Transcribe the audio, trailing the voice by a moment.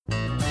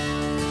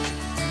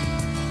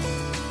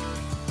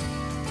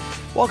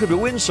Welcome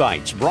to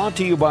Insights, brought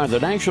to you by the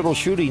National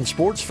Shooting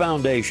Sports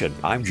Foundation.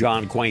 I'm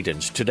John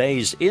Quaintance.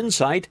 Today's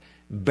insight,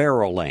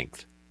 barrel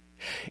length.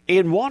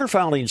 In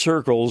waterfowling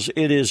circles,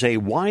 it is a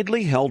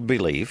widely held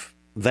belief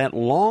that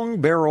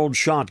long-barreled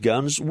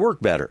shotguns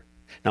work better.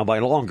 Now, by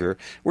longer,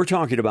 we're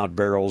talking about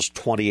barrels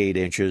 28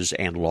 inches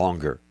and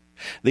longer.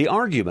 The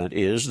argument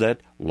is that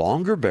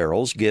longer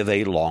barrels give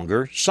a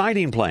longer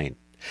sighting plane,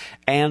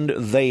 and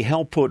they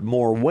help put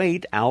more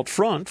weight out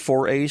front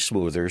for a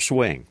smoother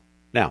swing.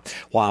 Now,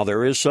 while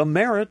there is some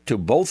merit to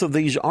both of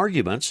these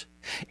arguments,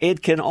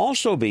 it can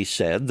also be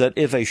said that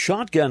if a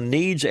shotgun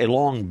needs a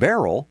long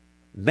barrel,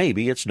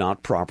 maybe it's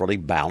not properly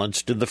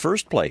balanced in the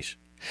first place.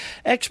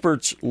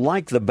 Experts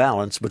like the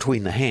balance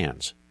between the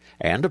hands,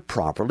 and a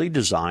properly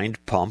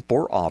designed pump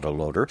or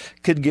autoloader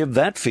could give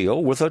that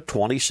feel with a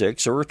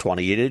 26 or a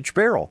 28-inch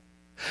barrel.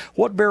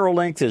 What barrel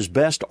length is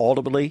best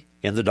ultimately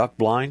in the duck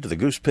blind, the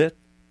goose pit?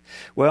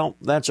 Well,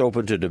 that's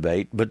open to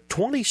debate, but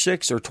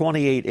 26 or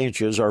 28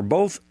 inches are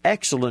both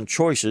excellent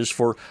choices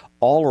for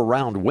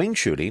all-around wing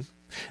shooting.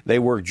 They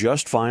work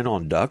just fine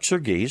on ducks or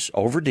geese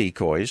over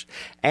decoys,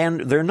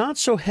 and they're not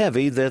so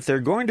heavy that they're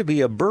going to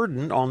be a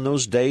burden on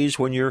those days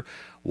when you're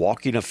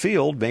walking a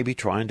field, maybe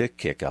trying to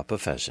kick up a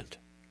pheasant.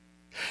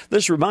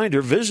 This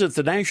reminder, visit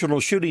the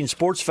National Shooting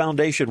Sports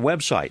Foundation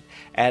website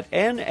at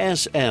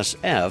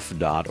nssf.org.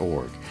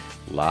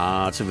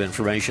 Lots of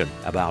information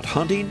about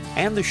hunting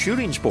and the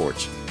shooting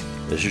sports.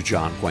 This is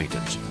John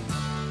Quaintance.